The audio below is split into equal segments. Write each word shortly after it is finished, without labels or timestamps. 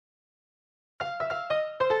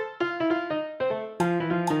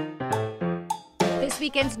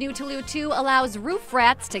weekend's new Toulouse 2 allows roof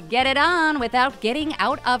rats to get it on without getting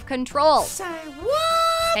out of control. Say what?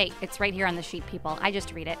 Hey, it's right here on the sheet, people. I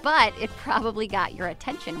just read it. But it probably got your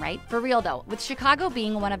attention, right? For real, though, with Chicago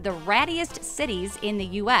being one of the rattiest cities in the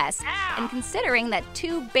U.S., and considering that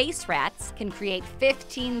 2 base rats can create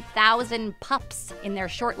 15,000 pups in their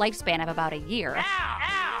short lifespan of about a year,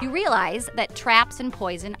 you realize that traps and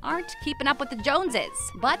poison aren't keeping up with the Joneses.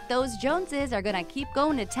 But those Joneses are gonna keep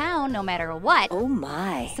going to town no matter what. Oh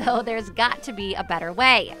my. So there's got to be a better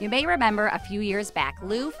way. You may remember a few years back,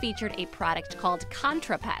 Lou featured a product called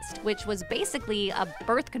Contrapest, which was basically a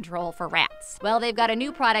birth control for rats. Well, they've got a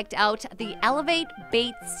new product out, the Elevate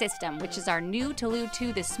Bait System, which is our new Toulouse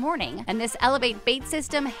 2 this morning. And this Elevate Bait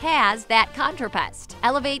System has that Contrapest.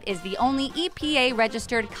 Elevate is the only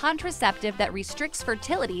EPA-registered contraceptive that restricts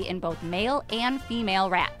fertility in both male and female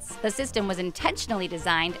rats. The system was intentionally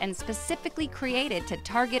designed and specifically created to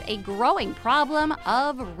target a growing problem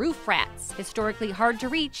of roof rats. Historically hard to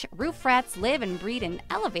reach, roof rats live and breed in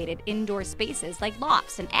elevated indoor spaces like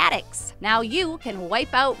lofts and attics. Now you can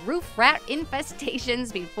wipe out roof rat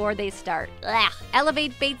infestations before they start. Ugh.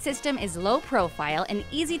 Elevate Bait System is low profile and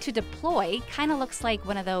easy to deploy, kind of looks like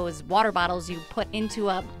one of those water bottles you put into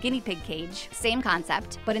a guinea pig cage. Same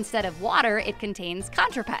concept, but instead of water, it contains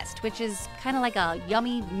Contrapest, which is kind of like a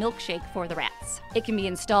yummy milkshake for the rats. It can be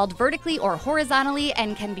installed vertically or horizontally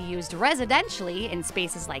and can be used residentially in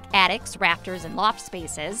spaces like attics, rafters, and loft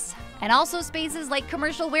spaces, and also spaces like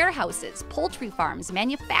commercial warehouses, poultry farms,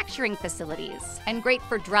 manufacturing facilities, and great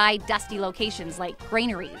for dry, dusty locations like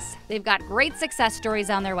granaries. They've got great success stories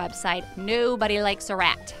on their website. Nobody likes a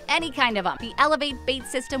rat. Any kind of them. The Elevate Bait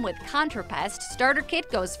System with Contrapest starter kit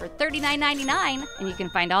goes for $39.99, and you can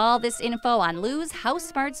find all this info on Lou's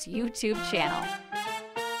HouseSmarts YouTube channel.